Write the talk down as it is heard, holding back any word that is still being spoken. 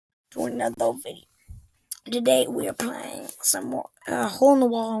to another video. Today we are playing some more Hole in the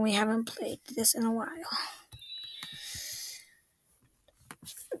Wall, and we haven't played this in a while.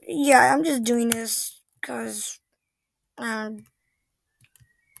 Yeah, I'm just doing this because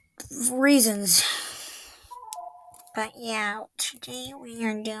reasons. But yeah, today we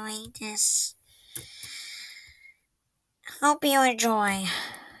are doing this. Hope you enjoy.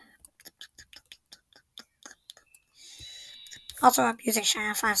 Also, I'm using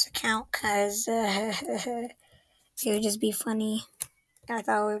Shine 5's account because it would just be funny. I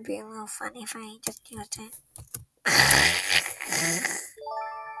thought it would be a little funny if I just used it.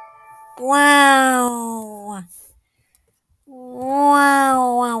 Wow.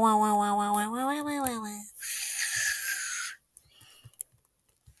 Wow.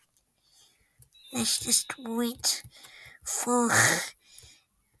 Let's just wait for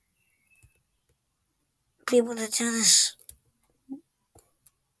people to do this.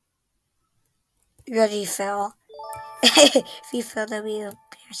 Because he fell. If he fell, that'd be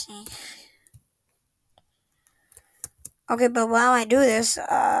embarrassing. Okay, but while I do this,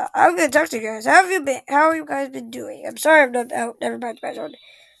 I'm gonna talk to you guys. How have you guys been doing? I'm sorry I've not out everybody's background.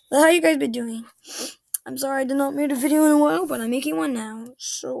 But how you guys been doing? I'm sorry I did not make a video in a while, but I'm making one now.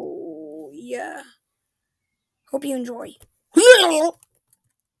 So yeah. Hope you enjoy.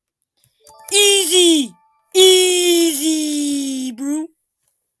 Easy! Easy, bro.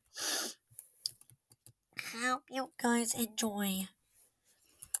 Hope you guys enjoy.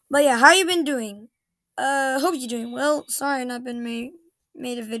 But yeah, how you been doing? Hope you're doing well. Sorry I've not been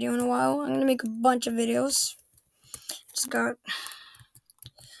made a video in a while. I'm gonna make a bunch of videos.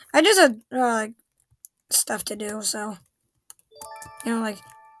 I just had like stuff to do, so like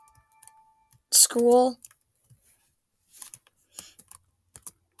school.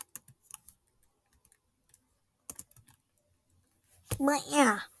 But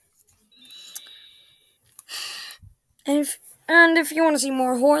yeah. And if you want to see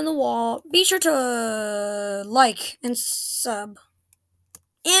more Hole in the Wall, be sure to like and sub.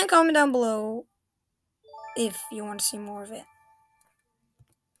 And comment down below if you want to see more of it.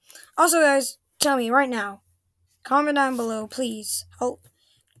 Also, guys, tell me right now. Comment down below, please. Help.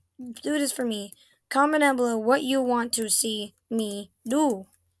 Do this for me. Comment down below what you want to see me do.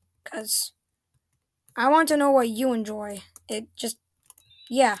 Because I want to know what you enjoy.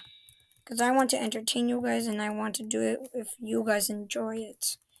 Yeah. Because I want to entertain you guys, and I want to do it if you guys enjoy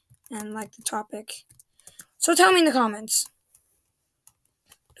it and like the topic. So tell me in the comments.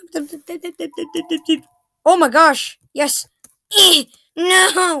 Oh my gosh! Yes!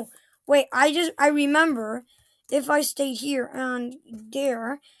 No! Wait, I remember if I stay here and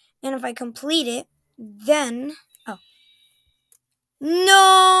there, and if I complete it, then... Oh.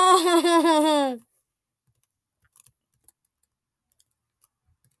 No!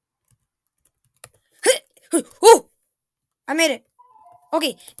 Oh! I made it.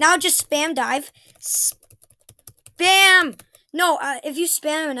 Okay, now just spam dive. Spam! No, if you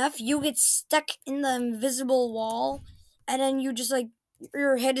spam enough, you get stuck in the invisible wall, and then you just, like,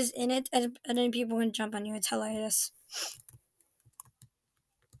 your head is in it, and then people can jump on you. It's hilarious.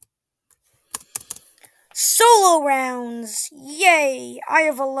 Solo rounds! Yay! I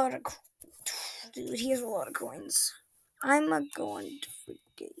have a lot of... Dude, he has a lot of coins. I'm not going to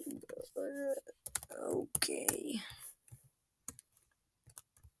forget. Okay.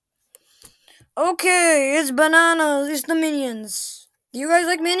 Okay, it's bananas. It's the minions. Do you guys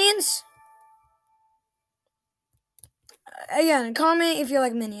like minions? Again, comment if you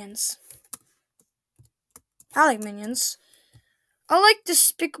like minions. I like minions. I like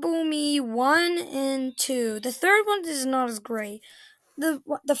Despicable Me 1 and 2. The third one is not as great.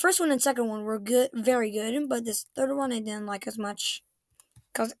 The first one and second one were good, very good, but this third one I didn't like as much.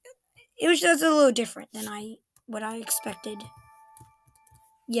 Because it was just a little different than what I expected.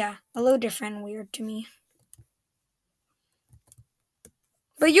 Yeah, a little different and weird to me.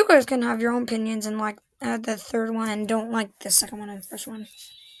 But you guys can have your own opinions and like the third one and don't like the second one and the first one.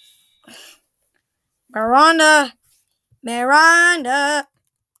 Miranda!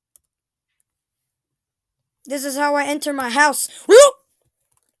 This is how I enter my house. Whoop!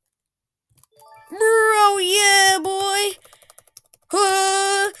 Bro, yeah, boy!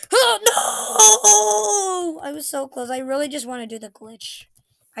 No! I was so close. I really just want to do the glitch.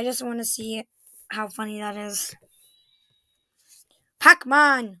 I just want to see how funny that is.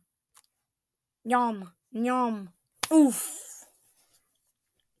 Pac-Man! Yum. Yum. Oof.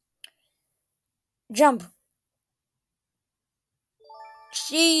 Jump.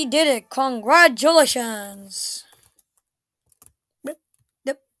 She did it. Congratulations.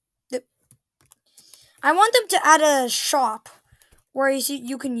 I want them to add a shop where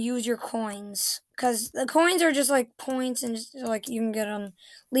you can use your coins. Because the coins are just like points and just, like you can get on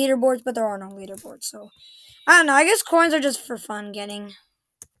leaderboards, but there are no leaderboards. So, I don't know. I guess coins are just for fun getting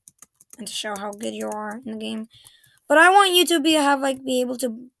and to show how good you are in the game. But I want you to be able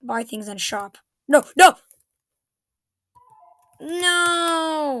to buy things and shop. No, no!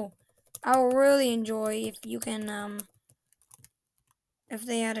 No! I would really enjoy if you can, if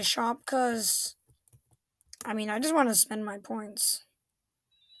they had a shop, cause, I mean, I just want to spend my points.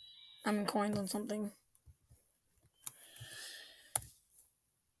 I mean, coins on something.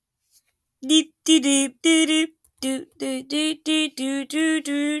 Deep, deep, deep, deep, deep, deep, deep, deep, deep, deep,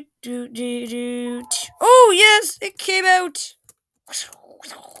 deep, deep, deep. Oh, yes, it came out.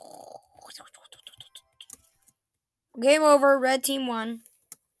 Game over, red team won.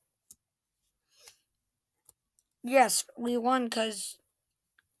 Yes, we won because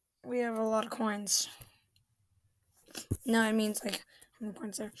we have a lot of coins. No, it means like how many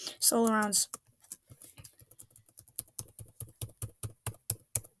points there? Solo rounds.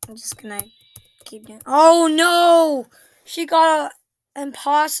 I'm just gonna keep doing. Oh no! She got a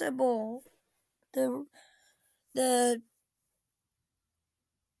impossible. The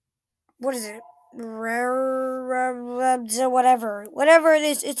what is it? Whatever it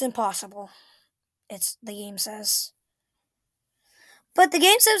is, it's impossible. It's the game says. But the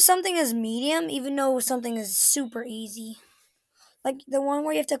game says something is medium, even though something is super easy. Like the one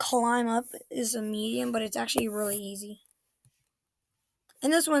where you have to climb up is a medium, but it's actually really easy.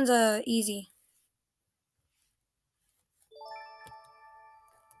 And this one's easy.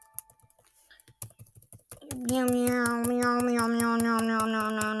 Meow meow meow meow meow meow meow meow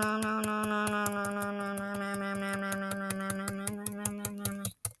meow meow meow meow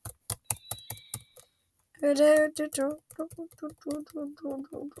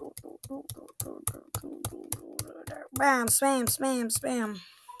Bam, spam, spam, spam.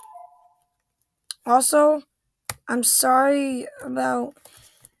 Also, I'm sorry about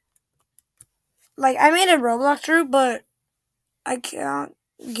I made a Roblox group, but I can't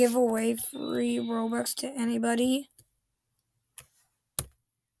give away free Robux to anybody. As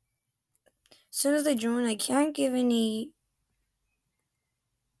soon as they join, I can't give any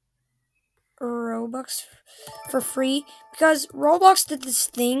Robux for free because Roblox did this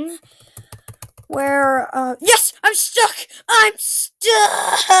thing where yes, I'm stuck.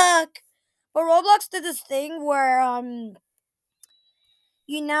 But Roblox did this thing where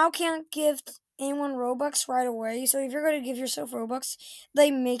you now can't give anyone Robux right away. So if you're going to give yourself Robux,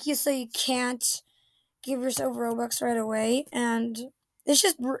 they make you so you can't give yourself Robux right away, and it's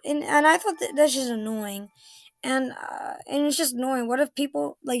just and I thought that's just annoying. And it's just annoying. What if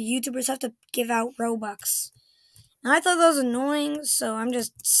people like YouTubers have to give out Robux? And I thought that was annoying, so I'm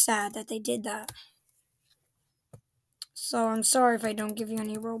just sad that they did that. So I'm sorry if I don't give you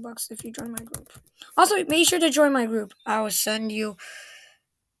any Robux if you join my group. Also, make sure to join my group. I will send you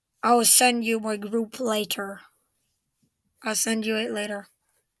my group later. I'll send you it later.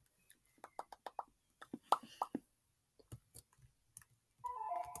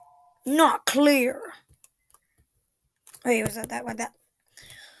 Not clear. Wait, was that one? That.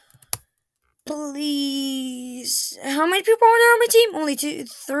 Please. How many people are there on my team? Only 2,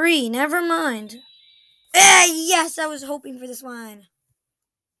 3. Never mind. Yes, I was hoping for this one.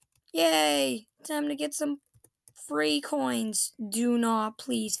 Yay. Time to get some free coins. Do not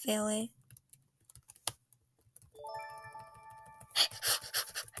please fail it.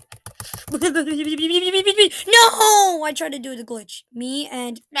 No! I tried to do the glitch. Me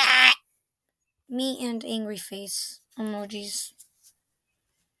and angry face emojis.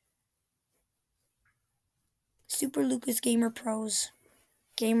 Super Lucas Gamer Pros.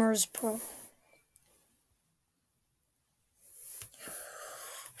 Gamers Pro.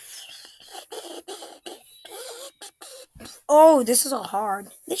 Oh, this is hard.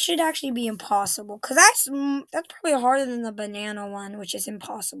 This should actually be impossible. Because that's probably harder than the banana one, which is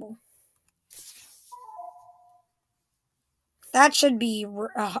impossible. That should be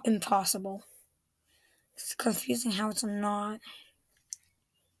impossible. It's confusing how it's not.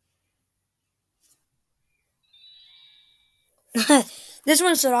 This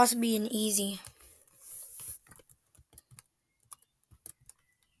one should also be an easy.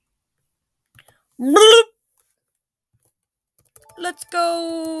 Bloop. Let's go.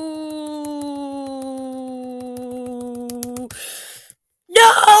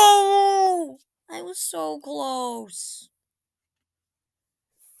 No! I was so close.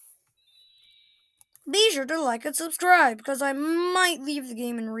 Be sure to like and subscribe because I might leave the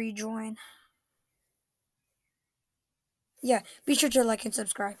game and rejoin. Yeah, be sure to like and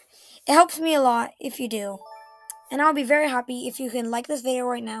subscribe. It helps me a lot if you do. And I'll be very happy if you can like this video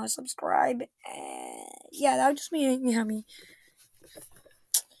right now, subscribe. Yeah, that would just make me happy.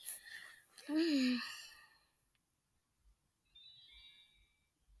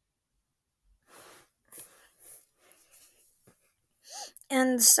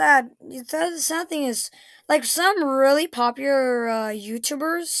 And the sad thing is, like, some really popular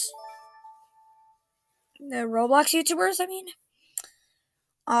YouTubers, the Roblox YouTubers, I mean,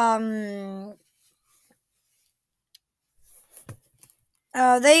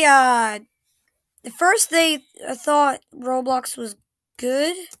 they at first they thought Roblox was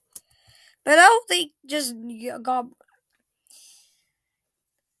good, but they just got,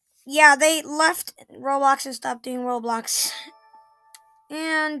 yeah, they left Roblox and stopped doing Roblox.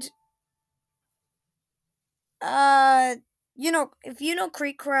 And if you know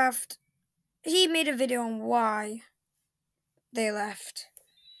Creekcraft, he made a video on why they left.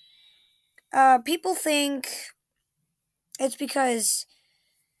 People think it's because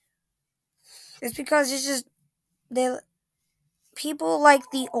it's just they people like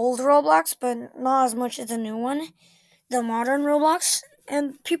the old Roblox, but not as much as the new one, the modern Roblox,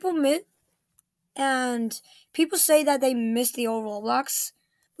 and people say that they miss the old Roblox.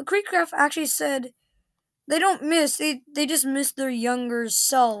 But Creekcraft actually said they don't miss. They just miss their younger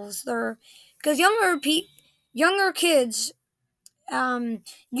selves. Because younger kids,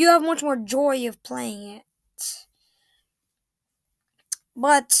 you have much more joy of playing it.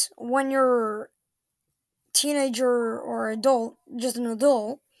 But when you're teenager or adult, just an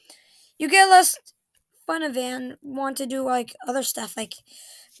adult, you get less fun of it and want to do like other stuff, like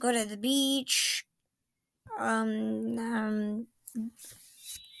go to the beach.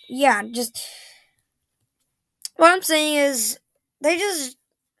 Yeah, just what I'm saying is they just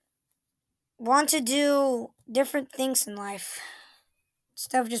want to do different things in life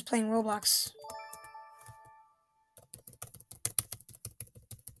instead of just playing Roblox.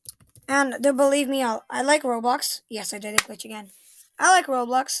 And believe me, I like Roblox. Yes, I did it glitch again. I like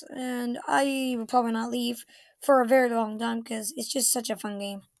Roblox, and I will probably not leave for a very long time because it's just such a fun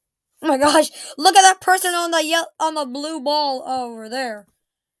game. Oh my gosh! Look at that person on the blue ball over there.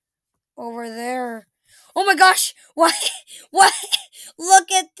 Over there. Oh my gosh! What? What?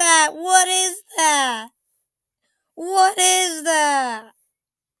 Look at that! What is that? What is that?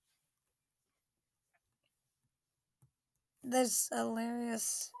 That's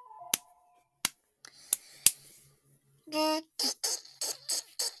hilarious.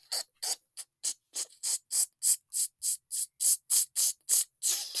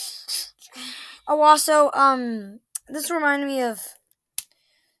 Oh, also, this reminded me of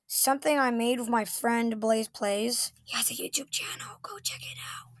something I made with my friend Blaze Plays. He has a YouTube channel. Go check it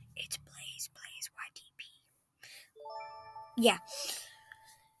out. It's Blaze Plays YTP. Yeah.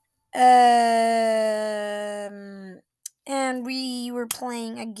 And we were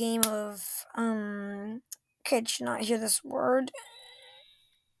playing a game of kids should not hear this word.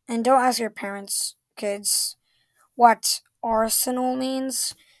 And don't ask your parents, kids, what Arsenal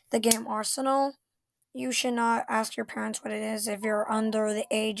means. The game Arsenal. You should not ask your parents what it is if you're under the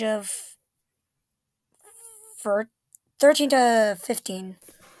age of 13 to 15.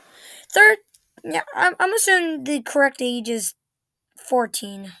 Yeah, I'm assuming the correct age is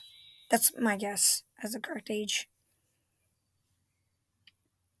 14. That's my guess as the correct age.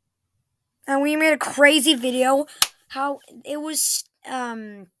 And we made a crazy video how it was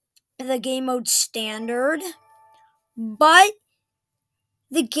the game mode standard, but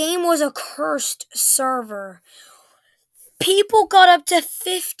the game was a cursed server. People got up to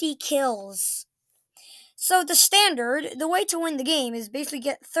 50 kills. So the standard, the way to win the game is basically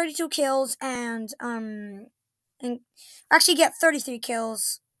get 32 kills and actually get 33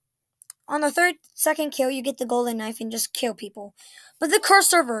 kills. On the second kill, you get the golden knife and just kill people. But the cursed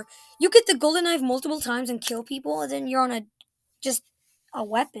server, you get the golden knife multiple times and kill people, and then you're on just a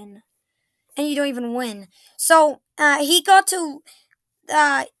weapon, and you don't even win. So he got to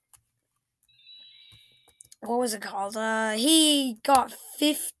what was it called? He got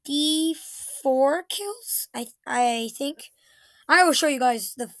 54 kills. I think. I will show you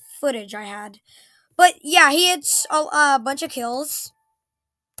guys the footage I had. But yeah, he had a bunch of kills.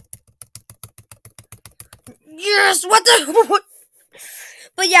 Yes, what the? What?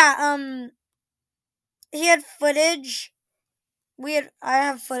 But yeah, he had footage. I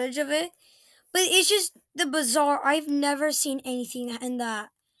have footage of it, but it's just the bizarre. I've never seen anything in that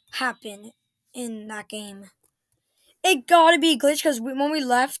happen in that game. It gotta be a glitch because when we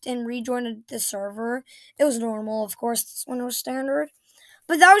left and rejoined the server, it was normal, of course, when it was standard.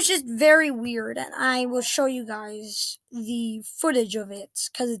 But that was just very weird, and I will show you guys the footage of it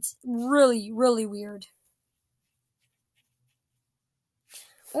because it's really, really weird.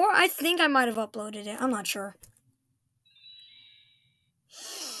 Or I think I might have uploaded it. I'm not sure.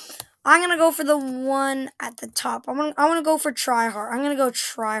 I'm gonna go for the one at the top. I want to go for try hard. I'm gonna go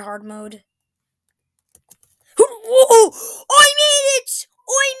try hard mode. Oh, I made it!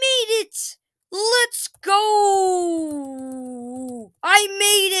 I made it! Let's go! I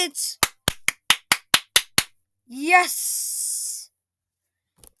made it! Yes!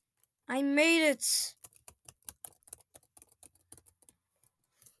 I made it.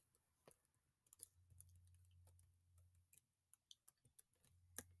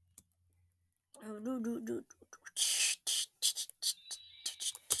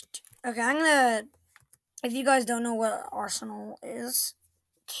 Okay, I'm gonna. If you guys don't know what Arsenal is,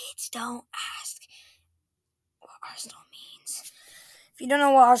 kids don't ask what Arsenal means. If you don't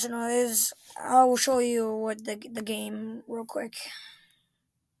know what Arsenal is, I will show you what the game real quick.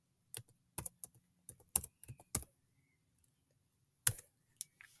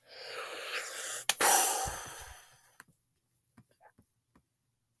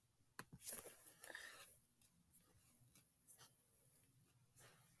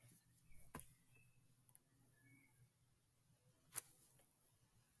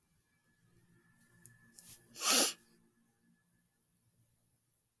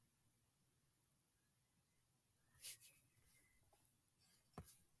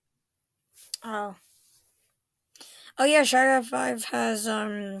 Oh. Oh yeah, Shy Guy 5 has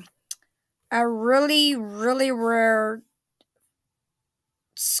a really rare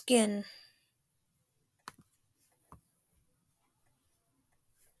skin.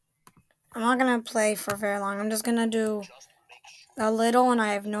 I'm not gonna play for very long. I'm just gonna do a little, and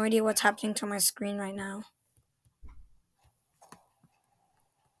I have no idea what's happening to my screen right now.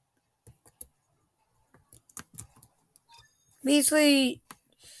 Basically,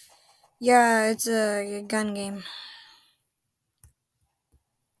 yeah, it's a gun game.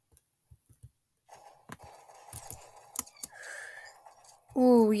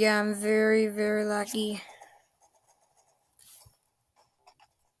 Ooh, yeah, I'm very lucky.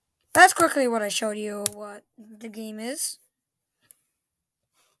 That's quickly what I showed you what the game is.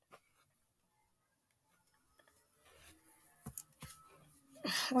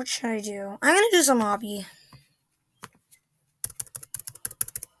 What should I do? I'm gonna do some hobby.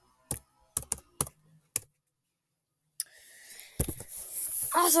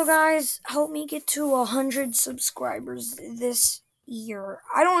 Also, guys, help me get to 100 subscribers this year.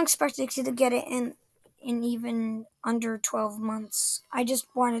 I don't expect to get it in even under 12 months. I just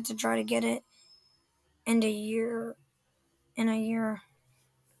wanted to try to get it in a year.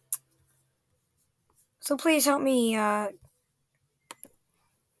 So please help me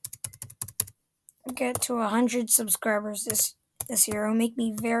get to 100 subscribers this year. It'll make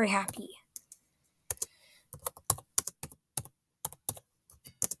me very happy.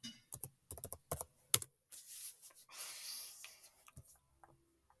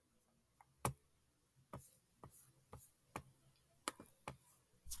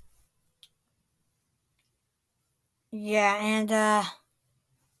 Yeah, and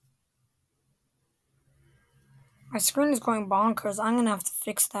my screen is going bonkers. I'm gonna have to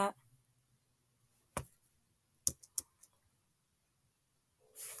fix that.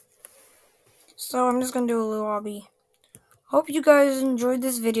 So I'm just gonna do a little hobby. Hope you guys enjoyed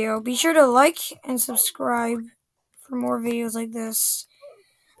this video. Be sure to like and subscribe for more videos like this.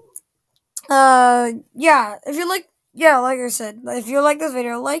 Yeah, if you like, yeah, like I said, if you like this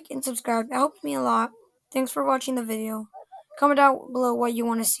video, like and subscribe. It helps me a lot. Thanks for watching the video. Comment down below what you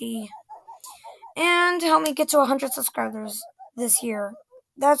want to see. And help me get to 100 subscribers this year.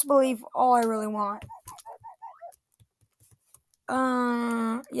 That's, believe, all I really want.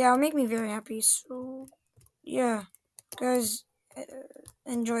 Yeah, it'll make me very happy. So, yeah, guys,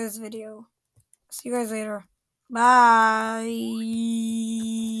 enjoy this video. See you guys later. Bye.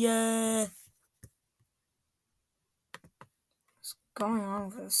 What's going on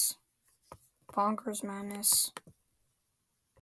with this bonkers madness?